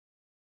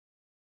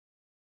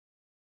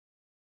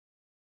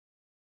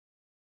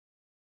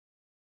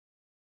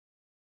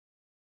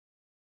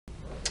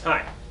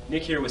Hi,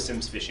 Nick here with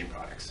Simms Fishing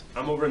Products.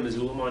 I'm over in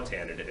Missoula,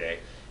 Montana today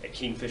at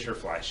Kingfisher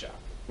Fly Shop.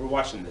 We're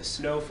watching the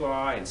snow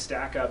fly and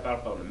stack up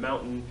on the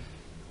mountain,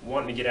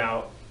 wanting to get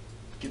out,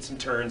 get some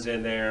turns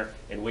in there,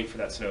 and wait for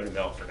that snow to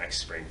melt for next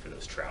spring for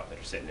those trout that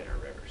are sitting in our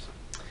rivers.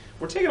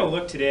 We're taking a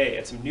look today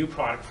at some new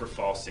product for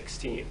fall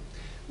 16.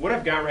 What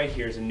I've got right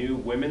here is a new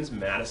women's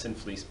Madison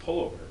Fleece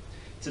Pullover.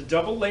 It's a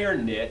double layer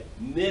knit,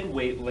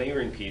 mid-weight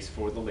layering piece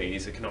for the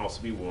ladies. It can also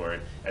be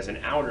worn as an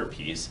outer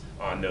piece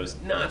on those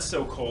not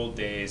so cold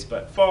days,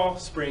 but fall,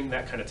 spring,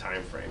 that kind of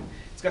time frame.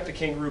 It's got the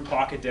kangaroo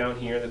pocket down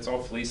here that's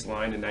all fleece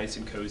lined and nice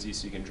and cozy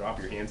so you can drop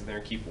your hands in there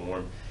and keep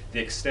warm. The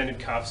extended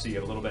cuff so you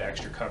have a little bit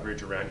extra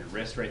coverage around your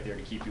wrist right there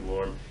to keep you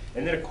warm.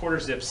 And then a quarter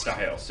zip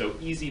style, so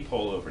easy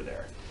pull over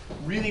there.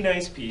 Really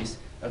nice piece,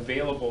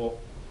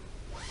 available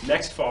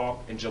next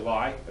fall in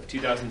July of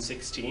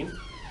 2016.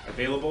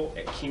 Available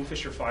at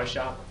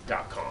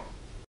kingfisherflyshop.com.